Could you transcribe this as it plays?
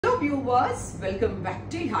viewers, welcome back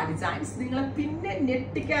to Hard Designs. നിങ്ങളെ പിന്നെ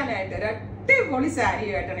ഞെട്ടിക്കാനായിട്ട് ഒരു അടിപൊളി സാരി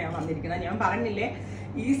ആയിട്ടാണ് ഞാൻ വന്നിരിക്കുന്നത്. ഞാൻ പറഞ്ഞില്ലേ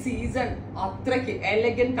ഈ സീസൺ അത്രയ്ക്ക്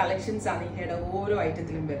എലഗന്റ് കളക്ഷൻസ് ആണ് ഈയുടെ ഓരോ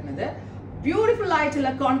ഐറ്റത്തിലും വരുന്നത്. ബ്യൂട്ടിഫുൾ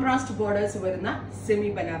ആയിട്ടുള്ള കോൺട്രാസ്റ്റ് ബോർഡേഴ്സ് വരുന്ന സെമി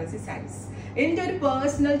ബനാറസി സാരീസ്. എൻ്റെ ഒരു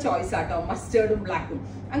പേഴ്സണൽ ചോയ്സ് ആട്ടോ, മസ്റ്റേർഡും ബ്ലാക്കും.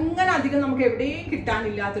 അങ്ങനെ അധികം നമുക്ക് എവിടെയും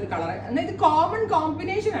കിട്ടാനില്ലാത്തൊരു കളർ. എന്നാൽ ഇത് കോമൺ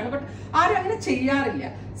കോമ്പിനേഷൻ ആണ്, ബട്ട് ആരും അങ്ങനെ ചെയ്യാറില്ല.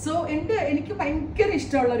 സോ എനിക്ക് ഭയങ്കര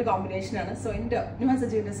ഇഷ്ടമുള്ള ഒരു കോമ്പിനേഷൻ ആണ്. സോ എൻ്റെ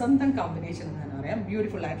ന്യൂസജിന്റെ സ്വന്തം കോമ്പിനേഷൻ എന്നാണ് പറയാം.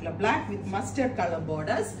 ബ്യൂട്ടിഫുൾ ആയിട്ടുള്ള black with mustard colour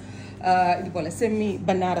borders, ഇതുപോലെ സെമി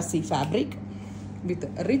ബനാറസി ഫാബ്രിക് വിത്ത്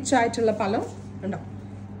റിച്ച് ആയിട്ടുള്ള പലം ഉണ്ടോ.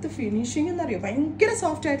 ഇത് ഫിനിഷിംഗ് എന്നറിയോ, ഭയങ്കര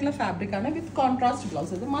സോഫ്റ്റ് ആയിട്ടുള്ള ഫാബ്രിക് ആണ് വിത്ത് കോൺട്രാസ്റ്റ്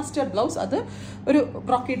ബ്ലൗസ്. ഇത് മസ്റ്റേർഡ് ബ്ലൗസ്, അത് ഒരു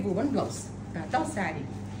ബ്രോക്കേഡ് വൂവൺ ബ്ലൗസ് കേട്ടോ സാരി.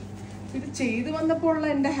 ഇത് ചെയ്തു വന്നപ്പോൾ ഉള്ള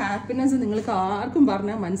എൻ്റെ ഹാപ്പിനെസ് നിങ്ങൾക്ക് ആർക്കും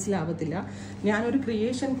പറഞ്ഞാൽ മനസ്സിലാവത്തില്ല. ഞാനൊരു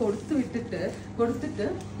ക്രിയേഷൻ കൊടുത്തിട്ട്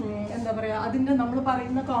എന്താ പറയുക, അതിൻ്റെ നമ്മൾ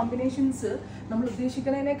പറയുന്ന കോമ്പിനേഷൻസ് നമ്മൾ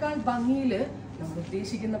ഉദ്ദേശിക്കുന്നതിനേക്കാൾ ഭംഗിയിൽ നമ്മൾ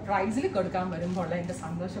ഉദ്ദേശിക്കുന്ന പ്രൈസിൽ കൊടുക്കാൻ വരുമ്പോൾ ഉള്ള എൻ്റെ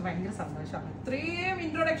സന്തോഷം ഭയങ്കര സന്തോഷമാണ്. ഇത്രയും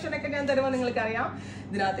ഇൻട്രൊഡക്ഷൻ ഒക്കെ ഞാൻ തരുമ്പോൾ നിങ്ങൾക്കറിയാം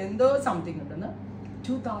ഇതിനകത്ത് എന്തോ സംതിങ് ഉണ്ടെന്ന്.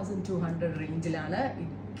 2200 റേഞ്ചിലാണ് ഈ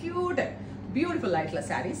ക്യൂട്ട് ബ്യൂട്ടിഫുൾ ആയിട്ടുള്ള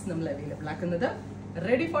സാരീസ് നമ്മൾ അവൈലബിൾ ആക്കുന്നത്.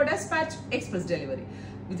 Ready for dispatch, express delivery.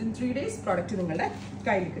 Within 3 days product നിങ്ങളുടെ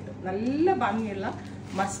കയ്യിൽ കിട്ടും. നല്ല ഭംഗിയുള്ള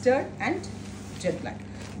മസ്റ്റേർഡ് ആൻഡ് ജെറ്റ് ബ്ലാക്ക്.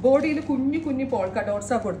 ബോഡിയിൽ കുഞ്ഞു പോൾക്ക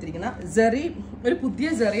ഡോട്ട്സാണ് കൊടുത്തിരിക്കുന്ന. സെറി ഒരു പുതിയ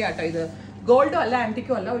സെറി ആട്ടോ ഇത്. ഗോൾഡോ അല്ല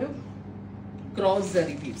ആൻറ്റിക്കോ അല്ല, ഒരു ക്രോസ്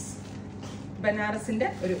സെറി പീസ്. ബനാറസിന്റെ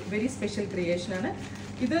ഒരു വെരി സ്പെഷ്യൽ ക്രിയേഷൻ ആണ്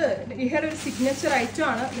ഇത്. ഇഹയുടെ ഒരു സിഗ്നേച്ചർ ഐറ്റം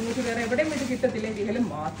ആണ്. നിങ്ങൾക്ക് വേറെ എവിടെയും ഇത് കിട്ടത്തില്ല, ഇഹയിൽ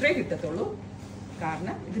മാത്രമേ കിട്ടത്തുള്ളൂ.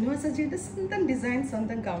 കാരണം ഇതിന് മസാജിയുടെ സ്വന്തം ഡിസൈൻ,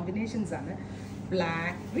 സ്വന്തം കോമ്പിനേഷൻസ് ആണ്.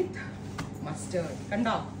 ബ്ലാക്ക് വിത്ത് മസ്റ്റേർഡ്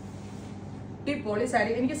കണ്ടോ, ടിപ്പൊളി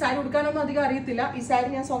സാരി. എനിക്ക് സാരി ഉടുക്കാനൊന്നും അധികം അറിയത്തില്ല. ഈ സാരി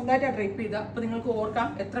ഞാൻ സ്വന്തമായിട്ട് ഡ്രൈപ്പ് ചെയ്ത. അപ്പൊ നിങ്ങൾക്ക് ഓർക്കാം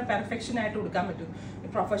എത്ര പെർഫെക്ഷൻ ആയിട്ട് ഉടുക്കാൻ പറ്റും.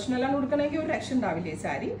 പ്രൊഫഷണലാണ് ഉടുക്കണമെങ്കിൽ ഒരു രക്ഷ ഉണ്ടാവില്ല ഈ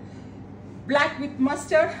sari. Black with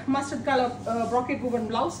mustard colour brocade woven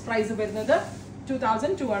blouse. Price വരുന്നത്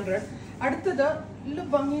 2200. അടുത്തത്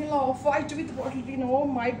ഭംഗിയുള്ള of white with bottle green. Oh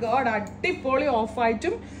my God, അടിപൊളി ഓഫ്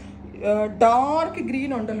വൈറ്റും ഡാർക്ക്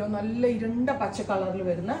ഗ്രീൻ ഉണ്ടല്ലോ, നല്ല ഇരുണ്ട പച്ച കളറിൽ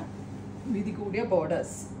വരുന്ന വീതി കൂടിയ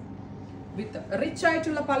ബോർഡേഴ്സ് വിത്ത് റിച്ച്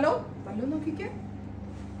ആയിട്ടുള്ള പലോ നോക്കിക്കേ.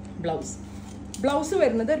 ബ്ലൗസ്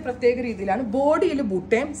വരുന്നത് ഒരു പ്രത്യേക രീതിയിലാണ്. ബോഡിയിൽ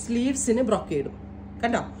ബൂട്ടയും സ്ലീവ്സിന് ബ്രോക്കേഡും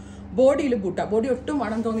കണ്ടോ. ബോഡിയിൽ ബൂട്ട, ബോഡി ഒട്ടും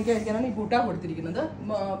മണം തോന്നിക്കാതിരിക്കാനാണ് ഈ ബൂട്ട കൊടുത്തിരിക്കുന്നത്.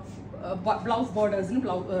 Blouse ബോർഡേഴ്സിന്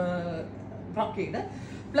brocade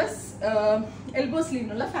plus elbow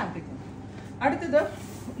സ്ലീവിനുള്ള fabric. അടുത്തത്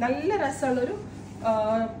നല്ല രസമുള്ളൊരു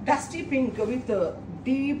dusty pink with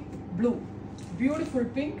deep blue. Beautiful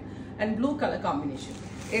pink and blue colour combination.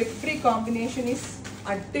 Every combination is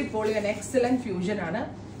അടിപൊളി ആൻഡ് എക്സലന്റ് ഫ്യൂഷൻ ആണ്.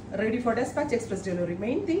 Ready for dispatch, express delivery.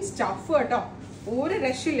 Main thing stuff കേട്ടോ, ഒരു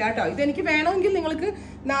രക്ഷയില്ല കേട്ടോ. ഇതെനിക്ക് വേണമെങ്കിൽ നിങ്ങൾക്ക്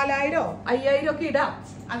 4000 5000 ഒക്കെ ഇടാം.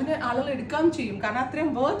 അതിന് ആളുകൾ എടുക്കാൻ ചെയ്യും, കാരണം അത്രയും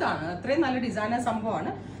വേർത്ത് ആണ്, അത്രയും നല്ല ഡിസൈനർ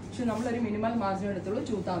സംഭവമാണ്. പക്ഷെ നമ്മളൊരു മിനിമൽ മാർജിൻ എടുത്തുള്ളൂ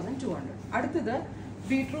 2200. അടുത്തത്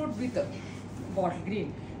ബീട്രൂട്ട് വിത്ത് bottle green.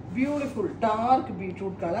 Beautiful dark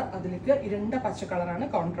beetroot colour, അതിലേക്ക് ഇരുണ്ട പച്ച കളറാണ്.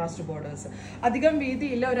 കോൺട്രാസ്റ്റ് ബോർഡേഴ്സ്, അധികം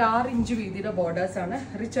വീതിയില്ല, ഒരു 6 ഇഞ്ച് വീതിയുടെ ബോർഡേഴ്സ് ആണ്.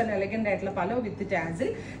 റിച്ച് ആൻഡ് എലഗന്റ് ആയിട്ടുള്ള പല വിത്ത് ടാസിൽ.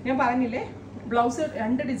 ഞാൻ പറഞ്ഞില്ലേ ബ്ലൗസ്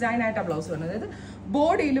 2 ഡിസൈൻ ആയിട്ടാണ് ബ്ലൗസ് വരുന്നത്. അതായത്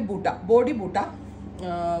ബോഡിയിൽ ബോഡി ബൂട്ട,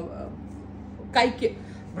 കൈക്ക്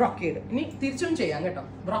ബ്രോക്കേഡ്. ഇനി തിരിച്ചും ചെയ്യാം കേട്ടോ.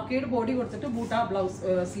 ബ്രോക്കേഡ് ബോഡി കൊടുത്തിട്ട് ബൂട്ട ബ്ലൗസ്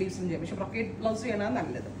സ്ലീവ്സും ചെയ്യാം, പക്ഷെ ബ്രോക്കേഡ് ബ്ലൗസ് ചെയ്യണതാണ്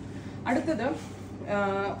നല്ലത്. അടുത്തത്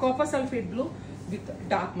കോപ്പർ സൾഫേറ്റ് ബ്ലൂ വിത്ത്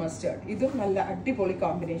ഡാർക്ക് മസ്റ്റേർഡ്. ഇതും നല്ല അടിപൊളി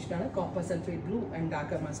കോമ്പിനേഷൻ ആണ്. Copper sulphate blue and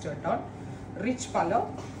dark mustard tone. Rich പലോ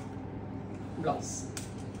blouse.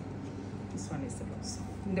 This one is the blouse.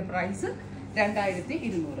 ഇതിന്റെ പ്രൈസ്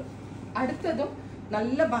 2200. അടുത്തതും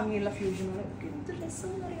നല്ല ഭംഗിയുള്ള ഫ്യൂഷനാണ്. എന്ത്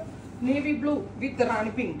രസമെന്ന് അറിയാം. Navy blue with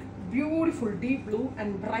Rani pink. Beautiful deep blue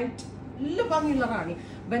and bright. നല്ല ഭംഗിയുള്ള റാണി.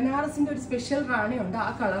 ബനാറസിന്റെ ഒരു സ്പെഷ്യൽ റാണി ഉണ്ട്,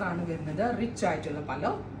 ആ കളറാണ് വരുന്നത്. റിച്ച് ആയിട്ടുള്ള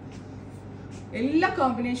പലോ. എല്ലാ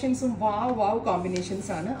കോമ്പിനേഷൻസും വാവ് കോമ്പിനേഷൻസ്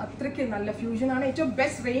ആണ്. അത്രയ്ക്ക് നല്ല ഫ്യൂഷൻ ആണ്. ഏറ്റവും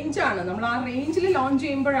ബെസ്റ്റ് റേഞ്ച് ആണ്. നമ്മൾ ആ റേഞ്ചിൽ ലോഞ്ച്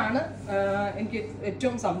ചെയ്യുമ്പോഴാണ് എനിക്ക്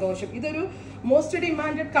ഏറ്റവും സന്തോഷം. ഇതൊരു most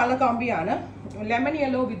demanded colour കോമ്പിയാണ്. Lemon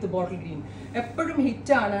yellow വിത്ത് ബോട്ടിൽ ഗ്രീൻ എപ്പോഴും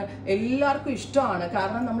ഹിറ്റാണ്, എല്ലാവർക്കും ഇഷ്ടമാണ്.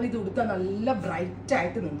 കാരണം നമ്മൾ ഇത് ഉടുത്താൽ നല്ല ബ്രൈറ്റ്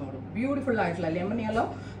ആയിട്ട് നിന്നോളും. ബ്യൂട്ടിഫുൾ ആയിട്ടുള്ള ലെമൺ യെല്ലോ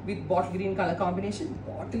വിത്ത് bottle green colour combination.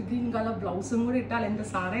 Bottle green colour ബ്ലൗസും കൂടി ഇട്ടാൽ എൻ്റെ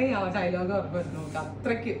സാറേ ആ ഡയലോഗ് വരുന്നു.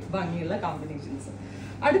 അത്രയ്ക്ക് ഭംഗിയുള്ള കോമ്പിനേഷൻസ്.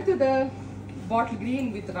 അടുത്തത് bottle green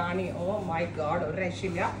with Rani. Oh my God, ഒരു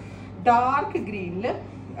രക്ഷയില്ല. ഡാർക്ക് ഗ്രീനിൽ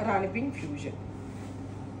റാണി പിങ്ക് ഫ്യൂഷൻ.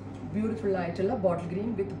 ബ്യൂട്ടിഫുൾ ആയിട്ടുള്ള ബോട്ടിൽ ഗ്രീൻ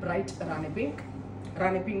വിത്ത് ബ്രൈറ്റ് റാണി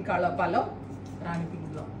പിങ്ക് കളർ പലോ, റാണി പിങ്ക്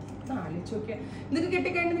ബ്ലോ. ആലോചിച്ച് നോക്കിയാൽ ഇതൊക്കെ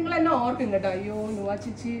കിട്ടിക്കഴിഞ്ഞാൽ നിങ്ങൾ എന്നെ ഓർക്കും കേട്ടോ. അയ്യോ നുവാ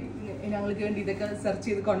ചേച്ചി ഞങ്ങൾക്ക് വേണ്ടി ഇതൊക്കെ സെർച്ച്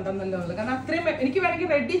ചെയ്ത് കൊണ്ടുവന്നല്ലോ ഉള്ളത്. കാരണം അത്രയും എനിക്ക് വേണമെങ്കിൽ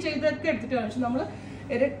റെഡി ചെയ്തൊക്കെ എടുത്തിട്ടാണ്, പക്ഷെ നമ്മൾ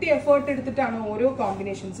ഇരട്ടി എഫേർട്ട് എടുത്തിട്ടാണ് ഓരോ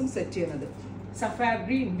കോമ്പിനേഷൻസും സെറ്റ് ചെയ്യുന്നത്. sapphire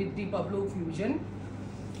green with deeper blue fusion,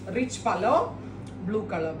 rich color, blue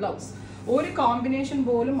color blouse. ഒരു കോമ്പിനേഷൻ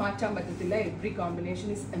പോലും മാറ്റാൻ പറ്റത്തില്ല. എവറി കോമ്പിനേഷൻ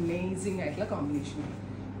ഇസ് അമേസിംഗ് ആയിട്ടുള്ള combination.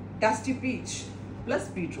 Dusty peach plus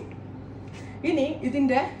beetroot. ഇനി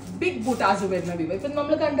ഇതിന്റെ ബിഗ് ബൂട്ടാസ് വരുന്ന വ്യൂ. ഇപ്പം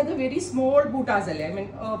നമ്മൾ കണ്ടത് വെരി സ്മോൾ ബൂട്ടാസ് അല്ലേ, ഐ മീൻ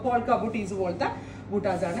പോൾക്ക ബൂട്ടീസ് പോലത്തെ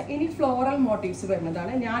ബൂട്ടാസ് ആണ്. ഇനി ഫ്ലോറൽ മോട്ടീവ്സ്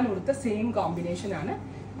വരുന്നതാണ്. ഞാൻ കൊടുത്ത സെയിം കോമ്പിനേഷൻ ആണ്,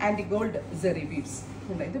 ആൻറ്റി ഗോൾഡ് സെറി വീവ്സ്.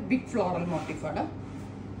 ഇത് ബിഗ് ഫ്ലോറൽ മോട്ടീവ് ആണ്.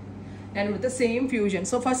 ഞാൻ കൊടുത്ത same fusion.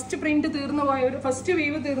 So first print തീർന്നു പോയൊരു, ഫസ്റ്റ്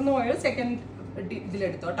വീവ് തീർന്നു പോയൊരു സെക്കൻഡ്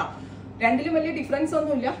ഇതിലെടുത്തോ കേട്ടോ. രണ്ടിലും വലിയ ഡിഫറൻസ്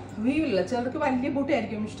ഒന്നുമില്ല. വീവില്ല, ചിലർക്ക് വലിയ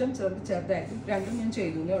ബൂട്ടായിരിക്കും ഇഷ്ടം, ചിലർക്ക് ചെറുതായിരിക്കും. രണ്ടും ഞാൻ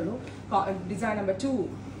ചെയ്തേ ഉള്ളൂ. ഡിസൈൻ നമ്പർ 2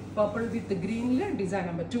 പർപ്പിൾ വിത്ത് ഗ്രീനിൽ ഡിസൈൻ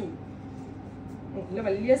നമ്പർ 2. നല്ല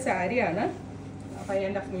വലിയ സാരിയാണ്.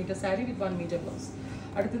 5.5 മീറ്റർ സാരി വിത്ത് 1 മീറ്റർ ബ്ലൗസ്.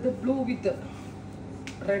 അടുത്തത് blue with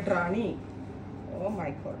red Rani. Oh my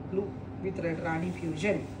God, blue with red Rani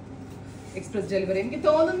fusion. Express delivery എനിക്ക്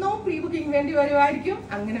തോന്നുന്നു പ്രീ ബുക്കിംഗ് വേണ്ടി വരുമായിരിക്കും.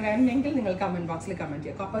 അങ്ങനെ വേണമെങ്കിൽ നിങ്ങൾ കമന്റ് ബോക്സിൽ കമന്റ്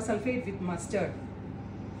ചെയ്യുക. Copper sulphate with mustard.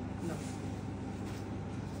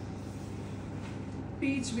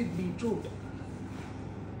 Peach with beetroot.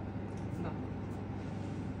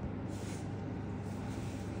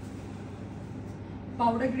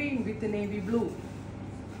 Powder green with navy blue.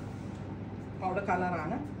 Powder color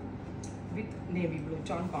ആണ് with navy blue.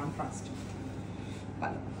 Tone contrast.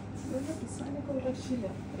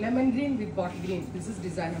 Lemon green with bottle green. This is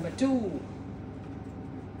design number 2.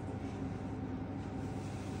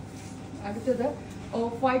 അടുത്തത്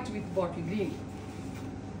off white with bottle green.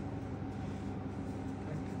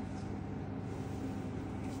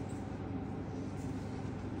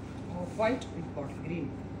 White with bottle green.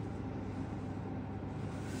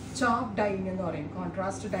 Chop dyeing എന്ന് പറയും.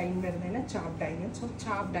 Contrast dying വരുന്നതിന് chop dying. So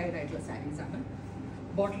chop died ആയിട്ടുള്ള സാരീസ് ആണ്.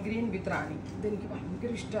 Bottle green വിത്ത് റാണി. ഇതെനിക്ക്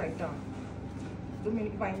ഭയങ്കര ഇഷ്ടമായിട്ടാണ്. ഇതും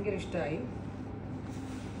എനിക്ക് ഭയങ്കര ഇഷ്ടമായി.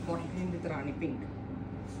 ബോട്ടിൽ ഗ്രീൻ വിത്ത് റാണി പിങ്ക്.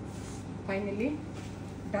 ഫൈനലി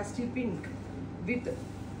ഡസ്റ്റി പിങ്ക് വിത്ത്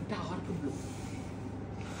ഡാർക്ക് ബ്ലൂ.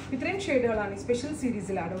 ഇത്രയും ഷെയ്ഡുകളാണ് ഈ സ്പെഷ്യൽ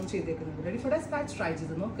സീരീസിൽ ആഡ് ഓൺ ചെയ്തേക്കുന്നത്. റെഡി ഫോർ ഡെസ്പാച്ച് ട്രൈ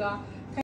ചെയ്ത് നോക്കുക.